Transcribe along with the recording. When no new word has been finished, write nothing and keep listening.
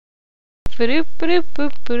Hey!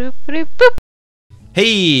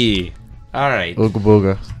 Alright. Ooga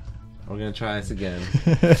booga. We're gonna try this again for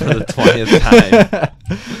the 20th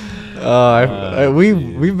time.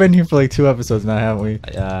 We've been here for like 2 episodes now, haven't we?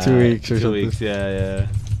 2 weeks or 2 something. weeks, yeah.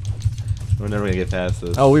 We're never gonna get past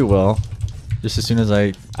this. Oh, we will. Just as soon as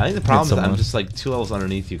I think the problem is I'm just like 2 levels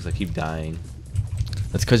underneath you because I keep dying.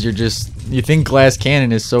 That's because you think Glass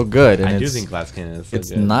Cannon is so good. And I do think Glass Cannon is so good. It's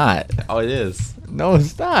not. Oh, it is. No,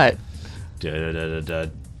 it's not.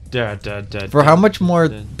 For how much more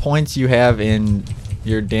points you have in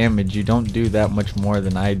your damage, you don't do that much more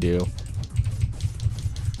than I do.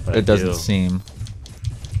 But it doesn't seem.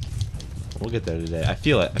 We'll get there today. I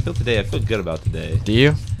feel it. I feel good about today. Do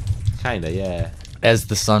you? Kinda, yeah. As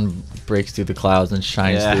the sun breaks through the clouds and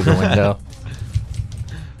shines through the window.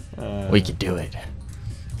 We can do it.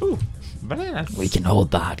 Ooh, bananas. We can hold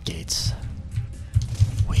the hot gates.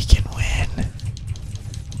 We can win.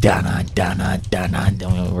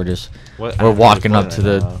 We're walking up to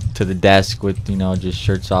the desk with just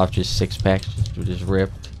shirts off, just 6-packs, just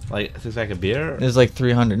ripped. Like 6-pack of beer? There's like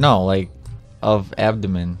 300. No, like of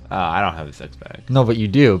abdomen. I don't have a 6-pack. No, but you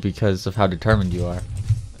do because of how determined you are.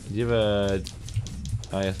 Do you have a?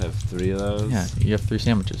 I guess I have 3 of those. Yeah, you have 3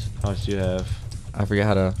 sandwiches. How much do you have? I forget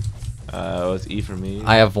how to. It's E for me.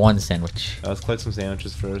 I have 1 sandwich. Let's collect some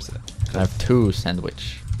sandwiches first. I have 2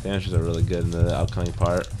 sandwich. Sandwiches are really good in the upcoming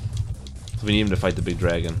part. So we need him to fight the big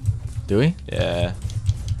dragon. Do we? Yeah.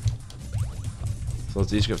 So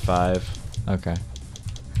let's each get 5. Okay.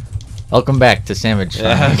 Welcome back to Sandwich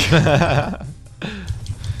Farming.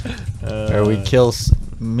 Where we kill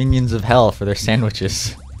minions of hell for their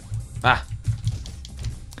sandwiches. Ah.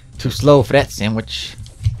 Too slow for that sandwich.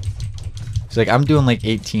 It's like I'm doing like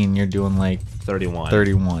 18, you're doing like 31.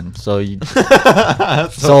 31. So you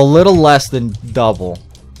so a little less than double.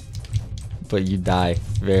 But you die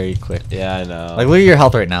very quick. Yeah, I know. Like look at your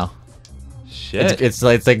health right now. Shit. It's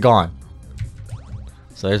like gone.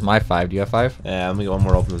 So there's my 5. Do you have 5? Yeah, I'm gonna get one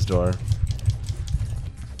more open this door.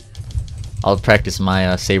 I'll practice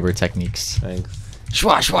my saber techniques. Thanks.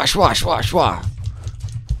 Shwa shwa shwa shwa shwa.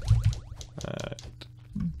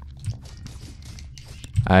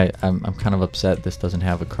 I'm kind of upset this doesn't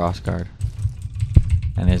have a cross guard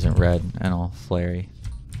and isn't red and all flary,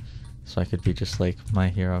 so I could be just like my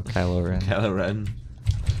hero Kylo Ren. Kylo Ren.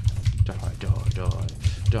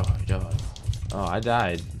 Die. Oh, I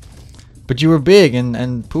died. But you were big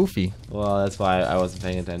and poofy. Well, that's why I wasn't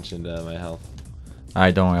paying attention to my health.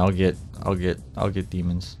 Alright, don't worry. I'll get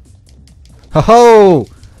demons. Ho ho!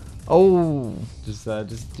 Oh. Just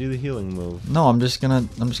do the healing move. No, I'm just gonna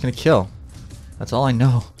kill. That's all I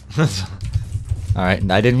know. Alright,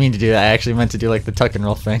 I didn't mean to do that. I actually meant to do like the tuck and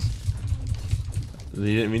roll thing. You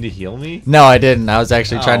didn't mean to heal me? No, I didn't. I was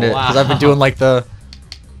actually trying to, because I've been doing like the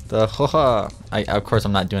ha. Of course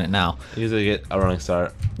I'm not doing it now. You usually get a running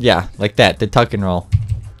start. Yeah, like that, the tuck and roll.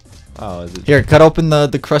 Oh, is it? Here, cut open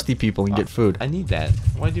the crusty people and get food. I need that.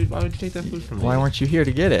 Why would you take that food from me? Why weren't you here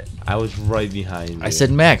to get it? I was right behind you. I said,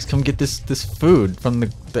 Max, come get this food from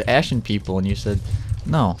the Ashen people, and you said,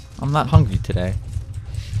 no, I'm not hungry today.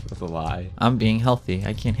 That's a lie. I'm being healthy.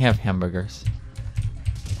 I can't have hamburgers.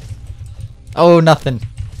 Oh, nothing.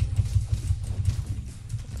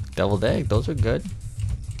 Deviled egg, those are good.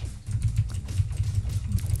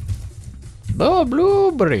 Oh,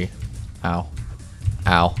 blueberry. Ow.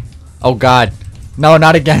 Ow. Oh god. No,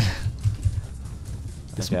 not again.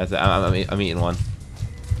 Okay, I'm eating one.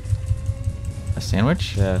 A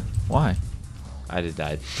sandwich? Yeah. Why? I just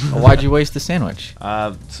died. Why'd you waste the sandwich?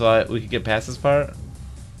 So we could get past this part?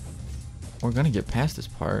 We're gonna get past this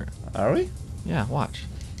part. Are we? Yeah, watch.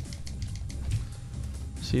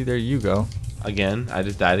 See, there you go. Again, I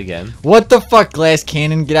just died again. What the fuck, Glass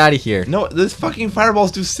Cannon? Get out of here. No, this fucking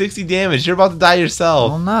fireballs do 60 damage. You're about to die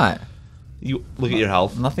yourself. I'm not. You look at your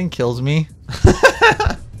health. Nothing kills me.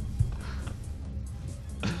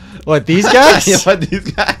 What, these guys? Yeah, what,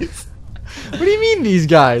 these guys? What do you mean, these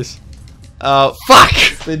guys? Fuck!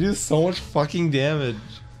 They do so much fucking damage.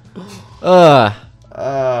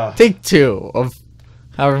 Take 2 of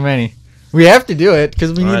however many. We have to do it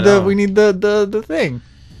because we need the thing.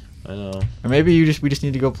 I know. Or maybe we just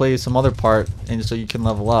need to go play some other part, and so you can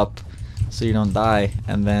level up, so you don't die,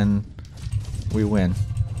 and then we win.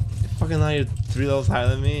 Fucking now you're 3 levels higher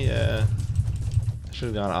than me. Yeah. I should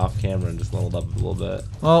have gone off camera and just leveled up a little bit.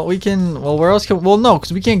 Well, we can. Well, where else can? Well, no,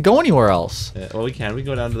 because we can't go anywhere else. Yeah, well, we can. We can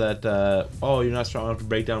go down to that. Oh, you're not strong enough to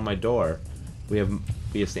break down my door. We have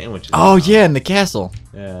sandwiches. Oh yeah, in the castle.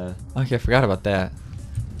 Yeah. Okay, I forgot about that.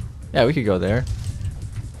 Yeah, we could go there.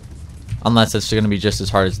 Unless it's going to be just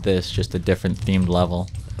as hard as this, just a different themed level.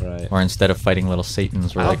 Right. Or instead of fighting little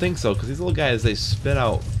Satans, we're I don't like, think so, because these little guys, they spit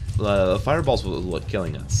out the fireballs will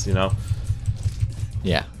killing us, you know?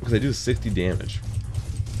 yeah, Because they do 60 damage.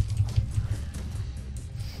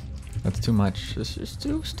 that's too much. It's just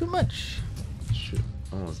too much. Shoot,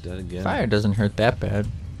 almost dead again. Fire doesn't hurt that bad.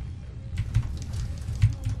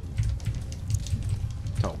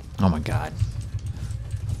 Oh my god.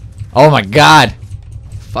 Oh my god!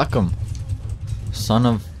 Fuck him. Son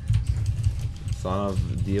of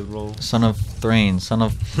Diablo. Son of Thrain. Son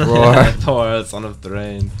of Roar. Thor, son of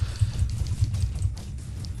Thrain.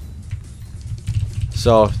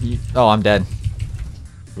 So, oh, I'm dead.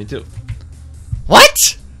 Me too.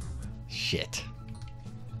 What? Shit.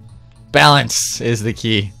 Balance is the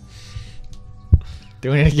key.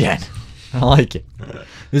 Doing it again. I don't like it.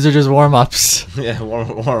 These are just warm-ups. Yeah,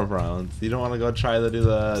 warm rounds. You don't want to go try to do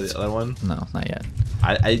the other one? No, not yet.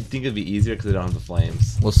 I think it'd be easier because they don't have the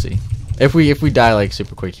flames. We'll see. If we die like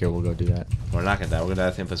super quick here, we'll go do that. We're not gonna die. We're gonna die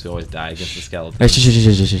the same place we always die, against the skeleton.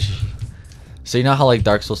 So you know how like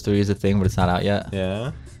Dark Souls 3 is a thing, but it's not out yet?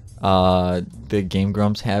 Yeah. The Game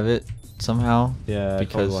Grumps have it somehow. Yeah,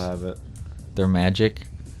 because we'll have it. they're magic.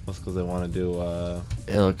 That's because they want to do.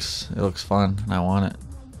 It looks fun, and I want it.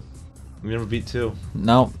 We never beat 2.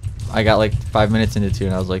 No, I got like 5 minutes into 2,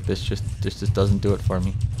 and I was like, this just doesn't do it for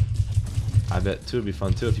me. I bet 2 would be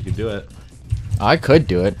fun too if you could do it. I could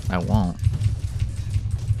do it. I won't.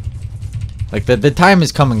 Like the time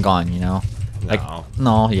is come and gone, you know. No. Like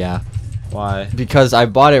no, yeah. Why? Because I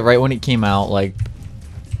bought it right when it came out, like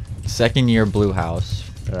second year Blue House.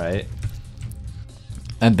 Right.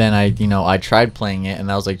 And then I tried playing it, and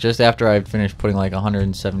that was like just after I finished putting like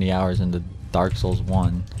 170 hours into Dark Souls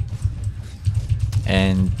 1.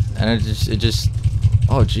 And it just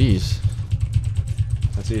oh jeez.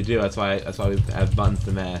 That's what you do. That's why we have buttons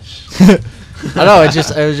to mash. I know. It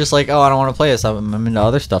was just like, oh, I don't want to play this. I'm into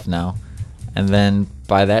other stuff now. And then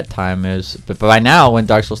by that time but by now when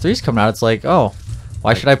Dark Souls 3 is coming out, it's like, oh,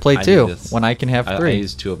 why should I play 2 when I can have 3? I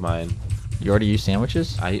used 2 of mine. You already used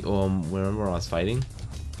sandwiches? Remember when I was fighting?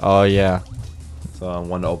 Oh yeah. So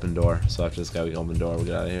one to open door. So after this guy, we open door. We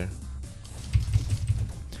get out of here.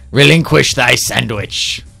 Relinquish thy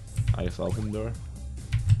sandwich. I guess I'll open the door.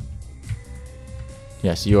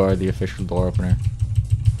 Yes, you are the official door opener.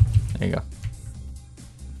 There you go.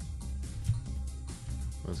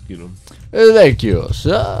 Let's get him. Thank you,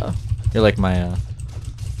 sir. You're like my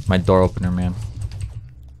my door opener, man.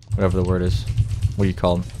 Whatever the word is. What do you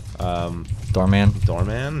call him? Doorman?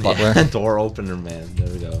 Doorman? Butler? Yeah, door opener man. There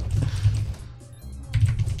we go.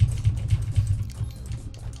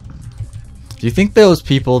 Do you think those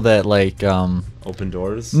people that like open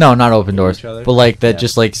doors? No, not open doors. But like that Yeah.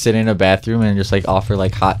 just like sit in a bathroom and just like offer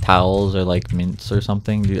like hot towels or like mints or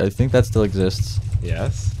something? I think that still exists.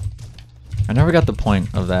 Yes. I never got the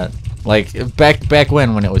point of that. Like back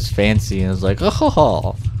when it was fancy and it was like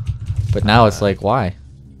oh, but now it's like why?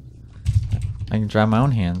 I can dry my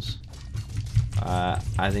own hands.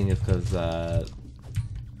 I think it's because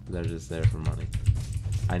they're just there for money.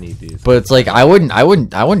 I need these. But it's like I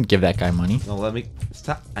wouldn't give that guy money. No, let me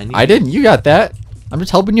stop. I didn't. You got that. I'm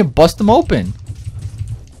just helping you bust them open.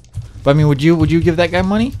 But I mean, would you give that guy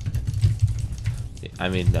money? I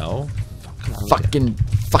mean, no.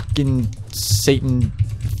 Fucking Satan.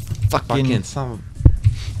 Fucking some.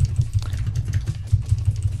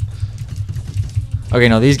 Okay,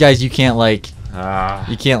 no, these guys you can't like Ah.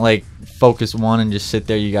 focus one and just sit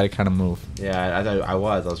there. You gotta kind of move. Yeah, I thought I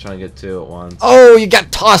was trying to get 2 at once. Oh, you got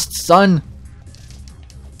tossed, son.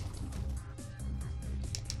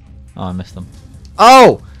 Oh, I missed them.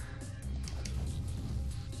 Oh.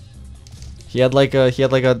 He had like a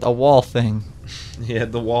wall thing. He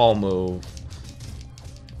had the wall move.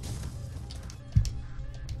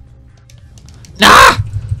 Nah!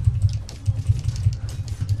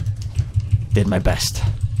 Did my best.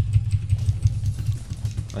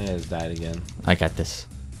 I just died again. I got this.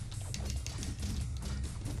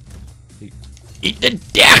 Eat the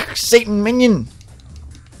dick, Satan minion!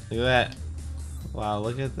 Look at that. Wow,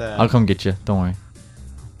 look at that. I'll come get you. Don't worry.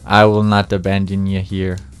 I will not abandon you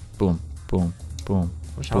here. Boom, boom, boom.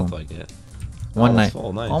 Which boom. health do I get? One night.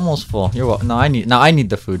 Full, nice. Almost full. You're welcome. No, I need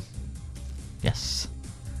the food. Yes.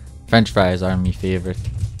 French fries are my favorite.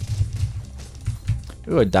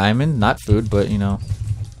 Ooh, a diamond. Not food, but you know.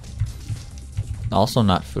 Also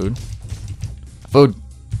not food. Food.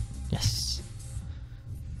 Yes.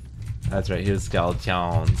 That's right. Here's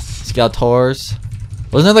skeletons. Skeletors.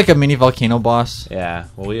 Wasn't there like a mini volcano boss? Yeah.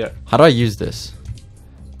 Well, we are. How do I use this?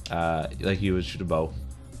 Like you would shoot a bow.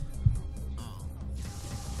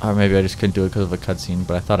 Or maybe I just couldn't do it because of a cutscene,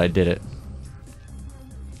 but I thought I did it.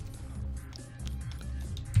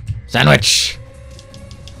 Sandwich!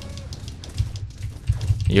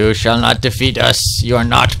 You shall not defeat us. You are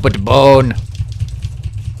not but bone.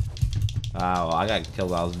 Wow, I got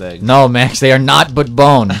killed while I was big. No, Max, they are not but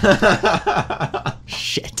bone.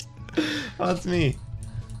 Shit. Oh, that's me.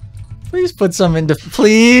 Please put some into.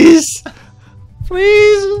 Please!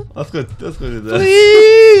 Please! Let's go do this.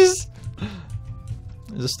 Please!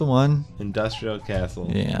 Is this the one? Industrial Castle.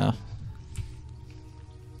 Yeah.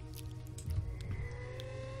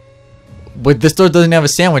 But this door doesn't have a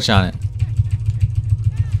sandwich on it.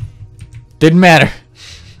 Didn't matter.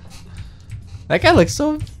 That guy looks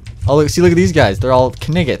so... Oh, look, see, look at these guys. They're all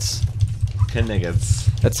kniggets. Kniggets.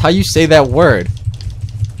 That's how you say that word.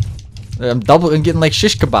 I'm getting like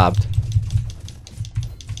shish kebabbed.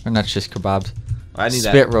 Or not shish kebabbed. I need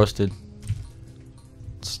Spit that. roasted.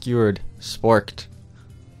 Skewered. Sporked.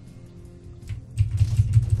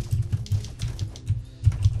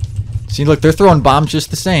 See, look, they're throwing bombs just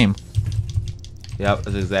the same. Yep,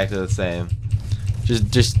 it's exactly the same.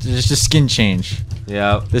 Just a skin change.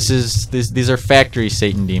 Yep. These are factory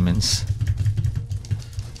Satan demons.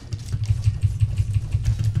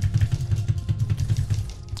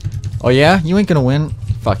 Oh yeah, you ain't gonna win.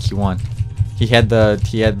 Fuck, he won. He had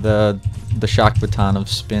the shock baton of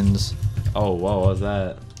spins. Oh, whoa, what was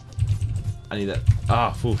that? I need that.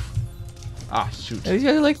 Ah, poof. Ah, shoot. These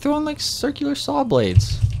guys are like throwing like circular saw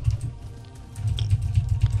blades.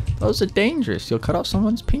 Those are dangerous. You'll cut off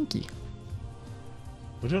someone's pinky.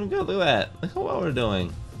 We're doing good. Look at that. Look at what we're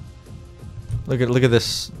doing. Look at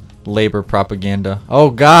this labor propaganda.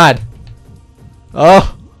 Oh God.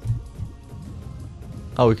 Oh.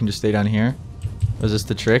 Oh, we can just stay down here. Was this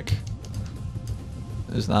the trick?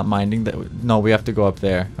 It's not minding that. No, we have to go up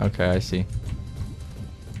there. Okay, I see.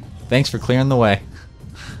 Thanks for clearing the way.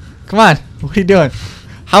 Come on. What are you doing?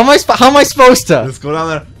 How am I supposed to? Let's go down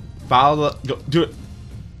there. Follow the. Go. Do it.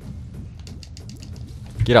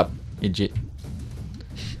 Get up, idiot.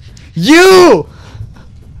 You!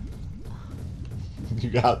 You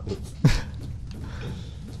got this.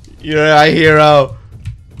 You're a hero.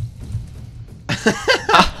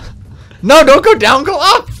 No, don't go down, go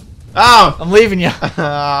up! Oh! I'm leaving you.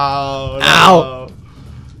 Oh, no. Ow!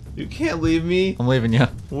 You can't leave me. I'm leaving you.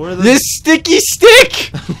 We're the This sticky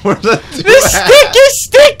stick! We're the two This stick is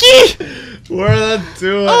sticky! We're the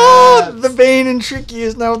two Oh, the Bane and Tricky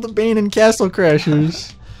is now the Bane and Castle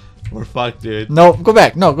Crashers. We're fucked, dude. No, go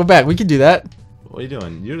back. No, go back. We can do that. What are you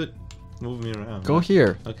doing? You're moving me around. Go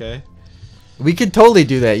here. Okay. We could totally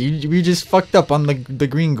do that. We just fucked up on the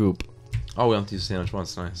green goop. Oh, we have to use the sandwich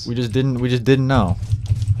once. Nice. We just didn't know.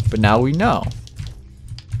 But now we know.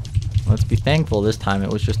 Let's be thankful this time it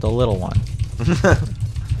was just a little one.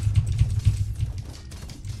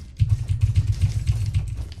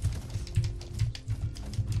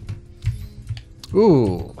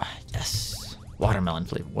 Ooh, yes. Watermelon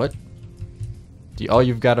flavor. What? Oh,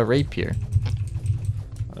 you've got a rapier.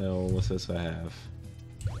 Oh, what's this I have?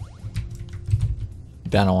 I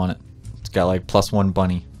don't want it. It's got like +1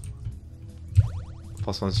 bunny.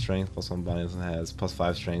 +1 strength, +1 bunny. It has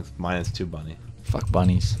 +5 strength, -2 bunny. Fuck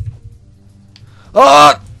bunnies.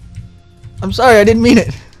 Oh! I'm sorry, I didn't mean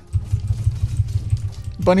it.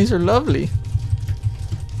 Bunnies are lovely.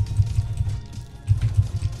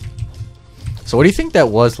 So what do you think that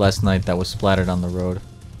was last night that was splattered on the road?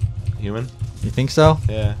 Human? You think so?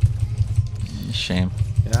 Yeah. Shame.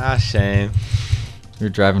 Ah, shame. We were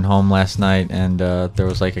driving home last night and there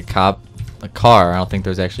was like a car. I don't think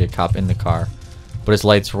there was actually a cop in the car. But his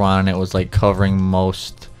lights were on and it was like covering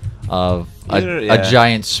most of a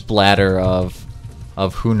giant splatter of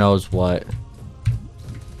who knows what.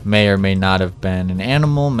 May or may not have been an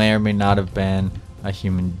animal, may or may not have been a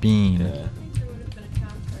human being. Yeah.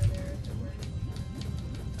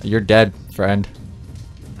 You're dead, friend.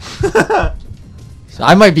 So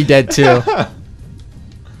I might be dead too.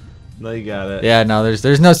 No, you got it. Yeah, no,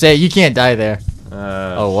 there's no say. You can't die there.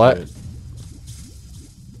 Oh, what? Shit.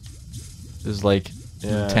 This is like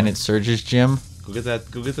Yeah. Lieutenant Surge's gym. Go get that.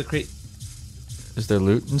 Go get the crate. Is there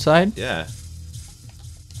loot inside? Yeah.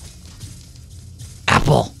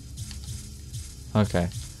 Apple. Okay.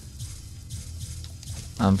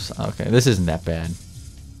 Okay. This isn't that bad.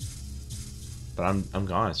 But I'm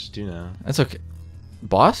gone. It's just you now. That's okay.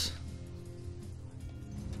 Boss?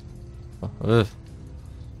 Ugh.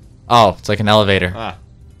 Oh, it's like an elevator. Ah.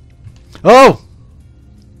 Oh!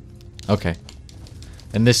 Okay.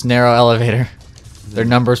 In this narrow elevator, their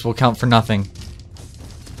numbers will count for nothing.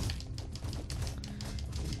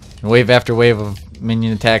 And wave after wave of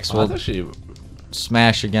minion attacks will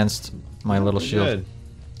smash against my little shield. Good.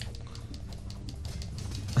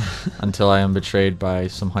 Until I am betrayed by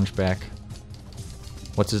some hunchback.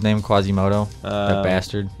 What's his name? Quasimodo? That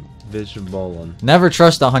bastard. Vishbolin. Never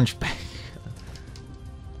trust a hunchback.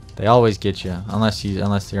 They always get you. Unless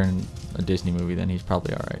they're in a Disney movie, then he's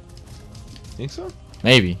probably alright. Think so?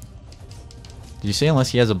 Maybe. Did you say unless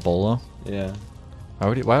he has a bolo? Yeah. Why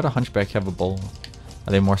would a hunchback have a bolo?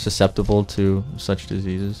 Are they more susceptible to such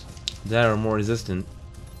diseases? That are more resistant.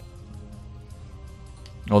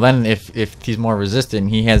 Well, then if he's more resistant, and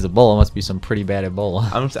he has Ebola. It must be some pretty bad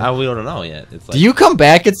Ebola. We don't know yet. It's like, do you come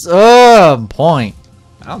back? It's point.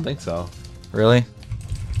 I don't think so. Really?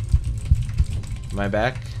 Am I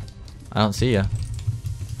back? I don't see ya.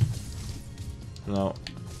 No.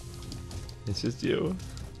 It's just you.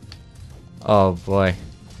 Oh boy.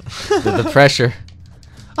 the pressure.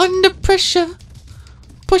 Under pressure,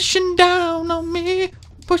 pushing down on me,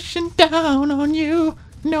 pushing down on you.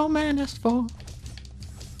 No man asked for.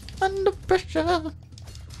 Under pressure.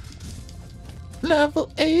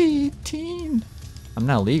 Level 18. I'm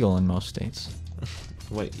not legal in most states.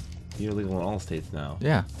 Wait, you're legal in all states now.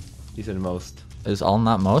 Yeah. You said most. Is all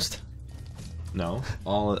not most? No.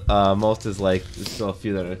 All most is like there's still a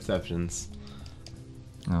few that are exceptions.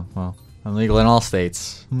 Oh well. I'm legal in all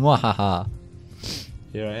states. Mwahaha.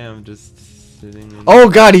 Here I am just sitting in Oh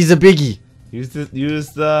god, he's a biggie. use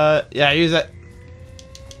use that.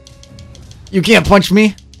 You can't punch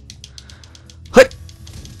me. Hut.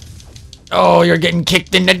 Oh, you're getting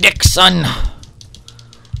kicked in the dick, son.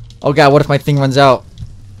 Oh god, what if my thing runs out?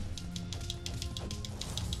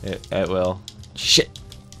 It will. Shit.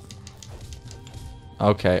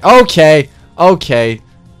 Okay.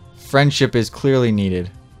 Friendship is clearly needed.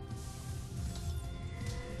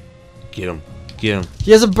 Get him. Get him.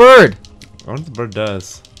 He has a bird. I wonder what the bird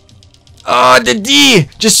does. Oh, the D.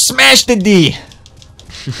 Just smash the D.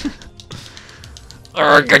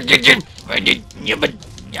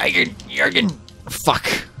 Fuck.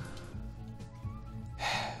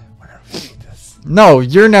 No,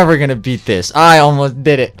 you're never gonna beat this. I almost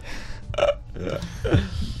did it.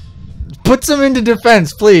 Put some into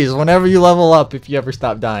defense, please, whenever you level up, if you ever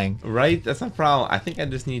stop dying. Right? That's not a problem. I think I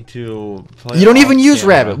just need to play. You don't even use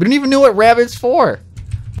rabbit. We don't even know what rabbit's for.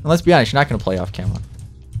 And let's be honest, you're not gonna play off camera.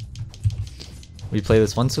 We play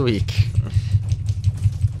this once a week.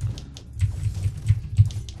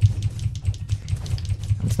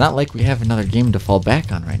 It's not like we have another game to fall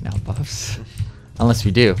back on right now, Buffs. Unless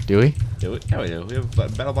we do we? Yeah, we do. We have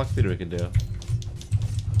Battle Block Theater we can do.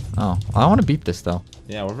 Oh, I want to beat this though.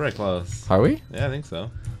 Yeah, we're very close. Are we? Yeah, I think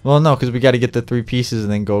so. Well, no, because we got to get the 3 pieces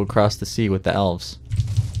and then go across the sea with the elves.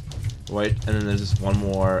 Wait, and then there's just one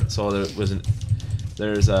more. So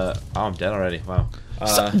there's a. Oh, I'm dead already. Wow.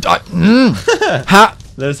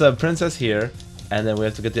 There's a princess here, and then we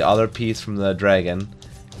have to get the other piece from the dragon,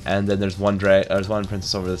 and then there's one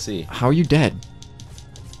princess over the sea. How are you dead?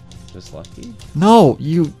 Just lucky. No,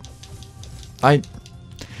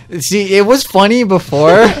 see, it was funny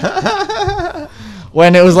before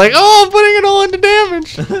when it was like, oh, I'm putting it all into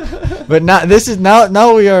damage. But now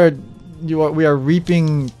now we are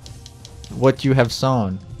reaping what you have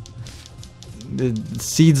sown. The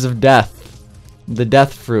seeds of death, the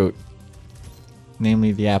death fruit,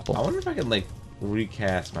 namely the apple. I wonder if I can like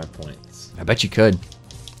recast my points. I bet you could.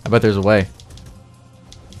 I bet there's a way.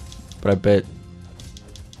 But I bet.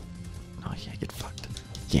 Oh yeah, get fucked.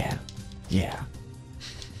 Yeah.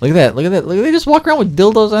 Look at that. Look at that. Look, they just walk around with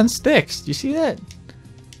dildos on sticks. Do you see that?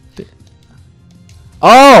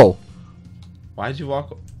 Oh! Why'd you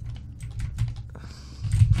walk?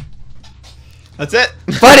 That's it,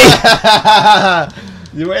 buddy.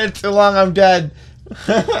 You waited too long. I'm dead.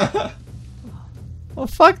 Well,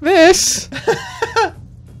 fuck this.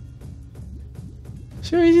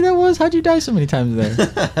 See how easy that was? How'd you die so many times there?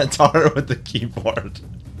 It's harder with the keyboard.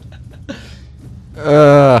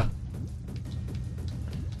 Oh!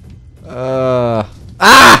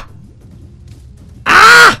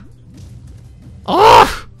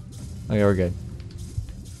 Okay, we're good.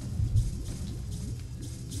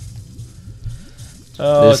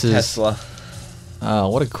 Oh, this Tesla. Oh,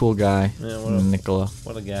 what a cool guy. Yeah,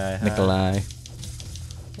 what a guy. Huh? Nikolai.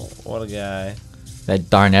 What a guy. That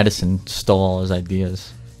darn Edison stole all his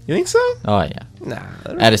ideas. You think so? Oh yeah. Nah.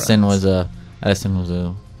 Edison was a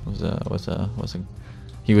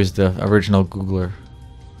he was the original Googler,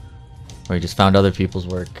 where he just found other people's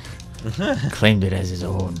work, claimed it as his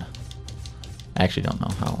own. I actually don't know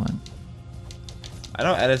how it went. I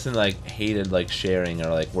know Edison like hated like sharing or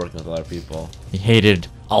like working with other people. He hated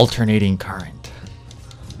alternating current.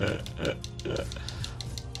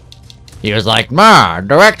 He was like,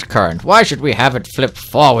 direct current. Why should we have it flip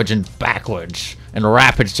forwards and backwards in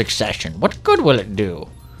rapid succession? What good will it do?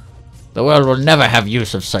 The world will never have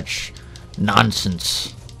use of such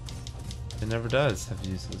Nonsense. It never does have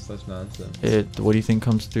you said such nonsense. What do you think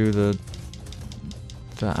comes through the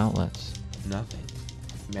outlets? Nothing.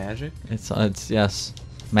 Magic? It's yes,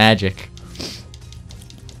 magic.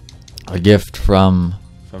 A gift from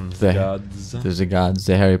the gods. The gods,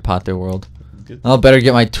 the Harry Potter world. Good. I better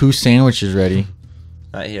get my 2 sandwiches ready.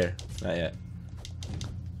 Not here. Not yet.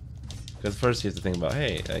 Because first you have to think about,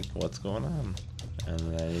 hey, like, what's going on? And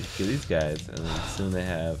then I need to kill these guys. And then soon they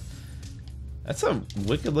have... That's a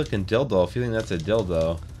wicked looking dildo. If you think that's a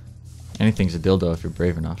dildo. Anything's a dildo if you're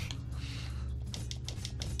brave enough.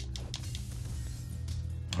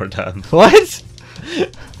 We're done. What?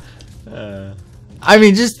 I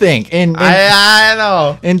mean, just think. I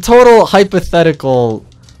know. In total hypothetical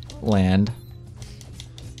land.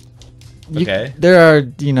 Okay. There are,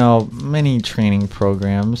 you know, many training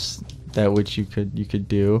programs that which you could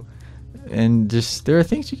do, and just there are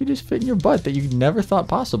things you could just fit in your butt that you never thought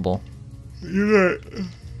possible. You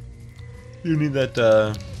need that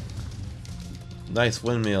nice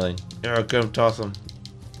windmilling. Yeah, go toss them.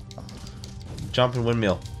 Jump and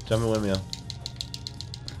windmill. Jump and windmill.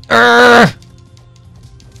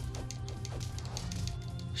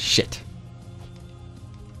 Shit.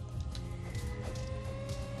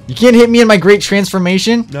 You can't hit me in my great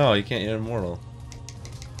transformation? No, you can't. You're immortal.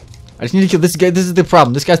 I just need to kill this guy. This is the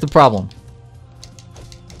problem. This guy's the problem.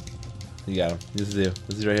 You got him. This is you.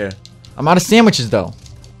 This is right here. I'm out of sandwiches, though.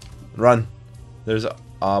 Run. There's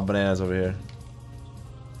bananas over here.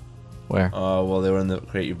 Where? Well, they were in the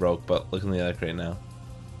crate you broke, but look in the other crate now.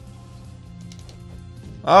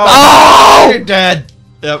 Oh! You're dead!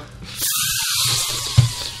 Yep.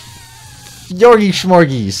 Yorgie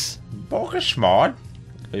Schmorgies. Boga Schmod.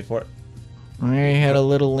 Wait for it. I had a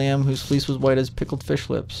little lamb whose fleece was white as pickled fish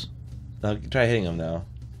lips. Now try hitting him now.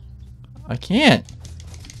 I can't.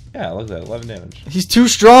 Yeah, look at that. 11 damage. He's too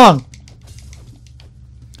strong.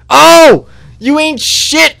 Oh! You ain't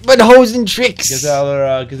shit but hoes and tricks. Get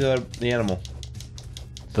the animal.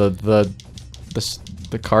 The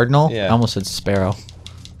cardinal? Yeah. I almost said sparrow.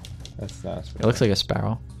 That's not a sparrow. It looks like a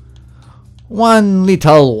sparrow. One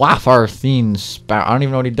little wafer thin sparrow. I don't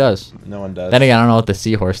even know what he does. No one does. Then again, I don't know what the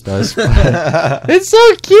seahorse does. But it's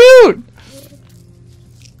so cute.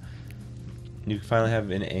 You can finally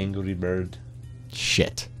have an angry bird.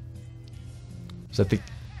 Shit. Is that the...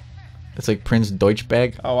 It's like Prince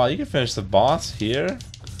Deutschbag. Oh wow, you can finish the boss here.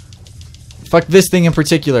 Fuck this thing in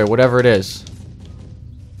particular, whatever it is.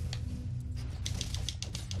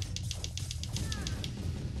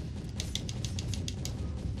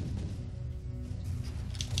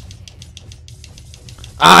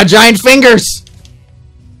 Ah, giant fingers!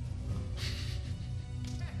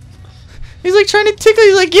 He's like trying to tickle.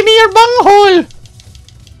 He's like, give me your bunghole!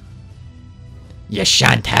 You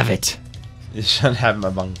shan't have it. You shan't have my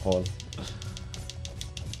bunghole.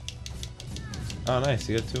 Oh, nice.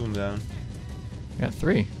 You got 2 of them down. I got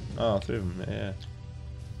 3. Oh, 3 of them. Yeah.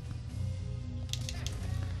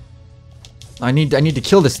 I need to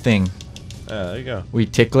kill this thing. Yeah, there you go. We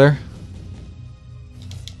tickler.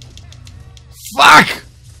 Fuck!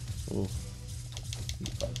 Ooh.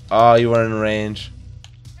 Oh, you were in range.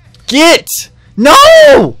 Get!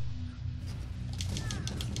 No!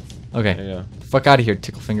 Okay. There you go. Fuck out of here,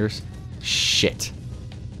 tickle fingers. Shit.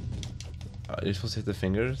 You're supposed to hit the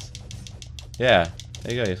fingers? Yeah.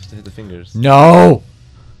 There you go. You're supposed to hit the fingers. No!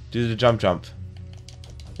 Do the jump.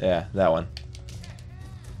 Yeah, that one.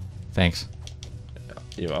 Thanks.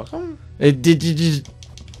 You're welcome. Did you just...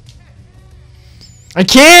 I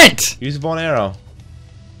can't! Use a bow and arrow.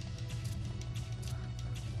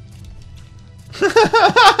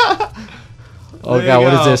 Oh god,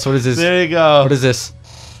 what is this? What is this? There you go. What is this?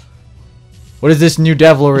 What is this new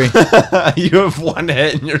devilry? You have 1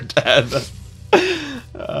 hit and you're dead.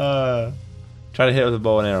 Try to hit it with a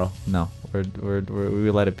bow and arrow. No, we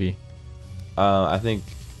let it be. I think.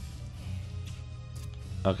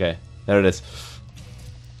 Okay, there it is.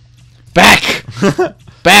 Back!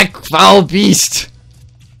 Back, foul beast!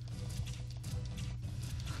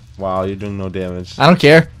 Wow, you're doing no damage. I don't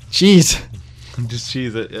care. Jeez. Just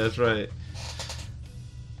cheese it. Yeah, that's right.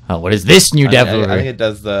 Oh, what is this new devilry? I think it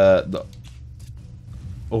does the.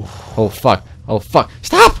 Oh fuck! Oh fuck!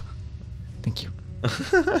 Stop! Thank you.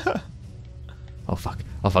 Oh fuck!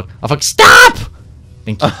 Oh fuck! Oh fuck! Stop!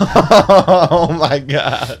 Thank you. Oh my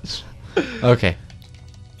gosh. Okay.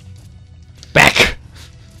 Back.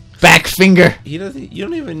 Back finger. He doesn't. You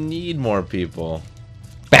don't even need more people.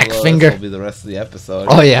 Back Although finger. This will be the rest of the episode.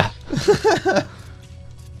 Oh yeah.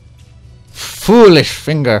 Foolish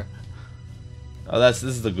finger. Oh, this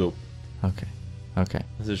is the goop. Okay. Okay.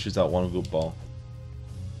 This just shoots out 1 goop ball.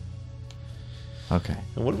 Okay.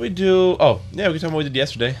 And what did we do? Oh, yeah, we can talk about what we did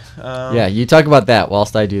yesterday. Yeah, you talk about that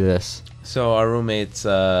whilst I do this. So our roommate's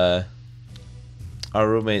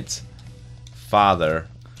father,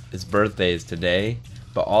 his birthday is today,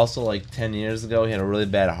 but also like 10 years ago he had a really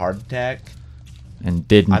bad heart attack. And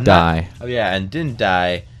didn't die. Oh yeah, and didn't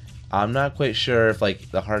die. I'm not quite sure if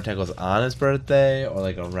like the heart attack was on his birthday or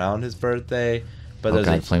like around his birthday. But Oh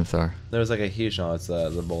god, flamethrower. There was like a huge no, it's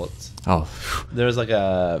the bullets. Oh. There was like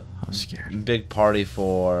a I'm scared. big party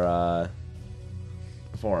for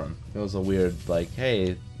him. It was a weird like,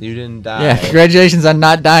 hey, you didn't die. Yeah, congratulations on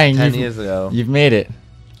not dying. 10 years ago. You've made it.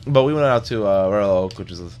 But we went out to Royal Oak,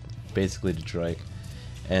 which is basically Detroit,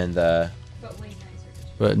 and But way nicer.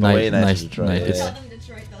 But way nicer nice, Detroit, nice. yeah. If you tell them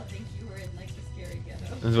Detroit, they'll think you were in like the scary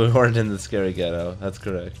ghetto. we weren't in the scary ghetto. That's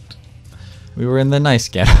correct. We were in the nice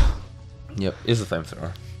ghetto. Yep, it's a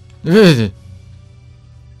flamethrower.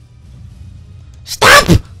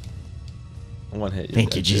 Stop! One hit.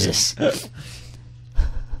 Thank you, Jesus.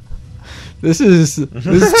 This is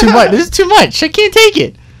too much. This is too much. I can't take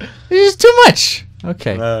it. This is too much.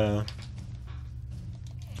 Okay.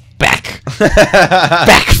 Back.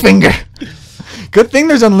 Back finger. Good thing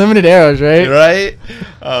there's unlimited arrows, right? Right.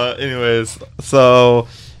 Anyways, so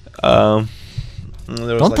there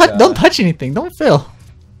was don't touch anything. Don't fill.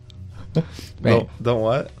 Right. Don't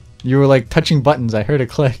what? You were like touching buttons. I heard a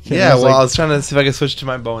click. Yeah, I I was trying to see if I could switch to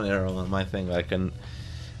my bow and arrow on my thing, but I couldn't.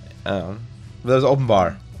 There was an open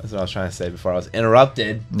bar. That's what I was trying to say before I was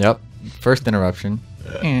interrupted. Yep. First interruption.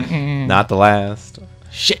 Not the last.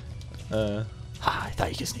 Shit. I thought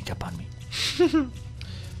you could sneak up on me.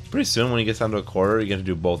 Pretty soon, when he gets down to a quarter, you get to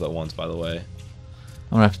do both at once. By the way, I'm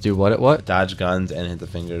gonna have to do what? What? Dodge guns and hit the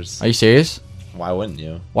fingers. Are you serious? Why wouldn't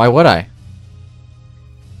you? Why would I?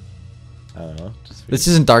 I don't know. This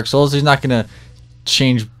isn't Dark Souls. He's not gonna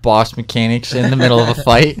change boss mechanics in the middle of a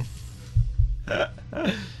fight. No,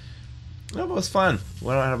 but it was fun.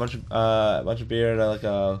 Went out and had a bunch of beer at like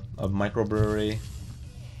a microbrewery.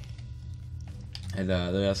 And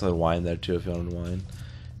they also had wine there too if you wanted wine.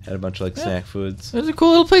 Had a bunch of like snack foods. It was a cool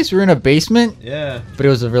little place. We were in a basement. Yeah. But it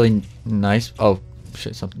was a really nice. Oh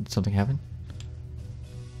shit! Something happened.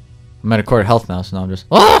 I'm at a quarter health now, so now I'm just.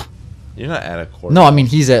 Ah! You're not at a quarter. No, I mean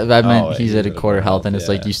he's at. I meant Oh, he's at a quarter health, and it's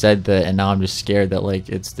like yeah. you said that, and now I'm just scared that like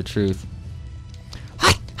it's the truth.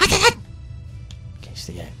 Okay,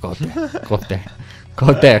 so yeah, go up there. Go up there. Go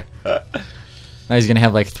up there. Now he's gonna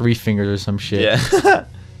have like 3 fingers or some shit. Yeah.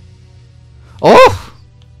 Oh.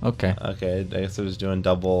 Okay. Okay, I guess I was doing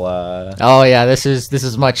double. Oh yeah, this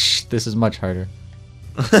is much harder.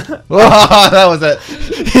 Oh, that was it.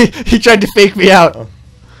 He tried to fake me out.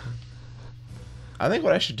 I think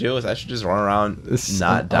what I should do is I should just run around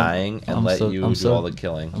not dying and let you do all the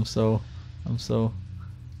killing. I'm so. This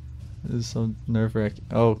is so nerve-wracking.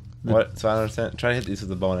 Oh. What? So I don't understand. Try to hit these with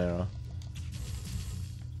the bow and arrow.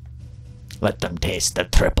 Let them taste the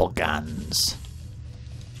triple guns.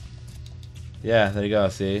 Yeah, there you go.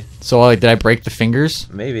 See? So did I break the fingers?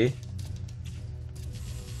 Maybe.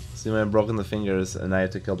 See, when I've broken the fingers, and I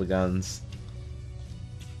have to kill the guns.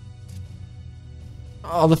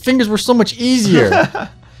 Oh, the fingers were so much easier.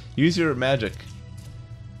 Use your magic.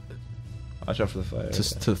 Watch out for the fire.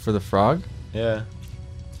 For the frog? Yeah.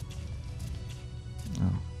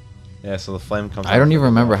 Oh. Yeah, so the flame comes I don't even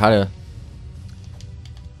remember how to.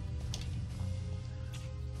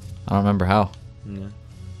 I don't remember how. Yeah.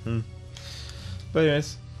 But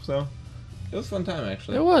anyways, so it was a fun time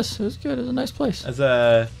actually. It was good. It was a nice place. As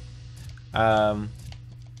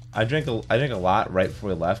I drank a lot right before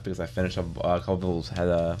we left because I finished up a couple people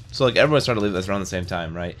had so like everyone started to leave us around the same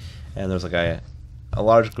time, right? And there was like a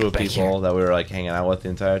large group of people that we were like hanging out with the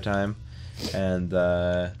entire time, and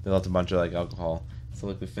they left a bunch of like alcohol. So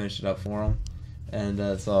like we finished it up for them,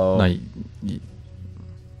 and so No, I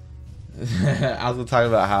was gonna talk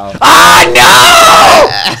about how. Ah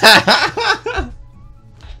no!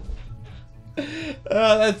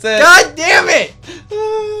 Oh, that's it. God damn it!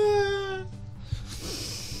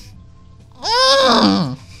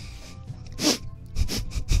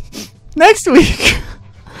 Next week,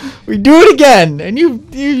 we do it again, and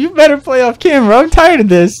you better play off camera. I'm tired of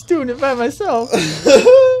this, doing it by myself.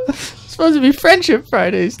 It's supposed to be Friendship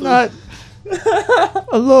Fridays, not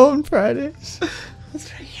Alone Fridays. I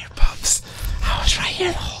was right here, pups. I was right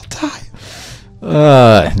here the whole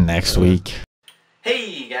time. Next week.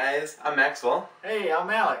 Hey guys, I'm Maxwell. Hey,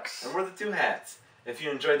 I'm Alex. And we're the Two Hats. If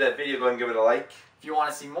you enjoyed that video, go ahead and give it a like. If you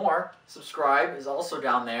want to see more, subscribe is also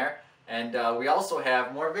down there. And we also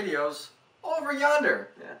have more videos over yonder.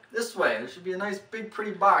 Yeah. This way. There should be a nice big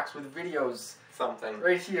pretty box with videos Something.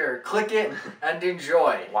 right here. Click it and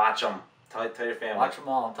enjoy. Watch them. Tell your family. Watch them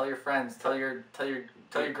all. Tell your friends. Tell your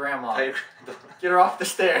grandma. Tell your... Get her off the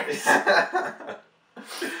stairs.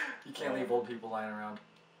 You can't leave old people lying around.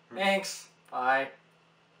 Thanks. Bye.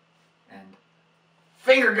 And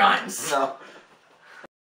finger guns. No.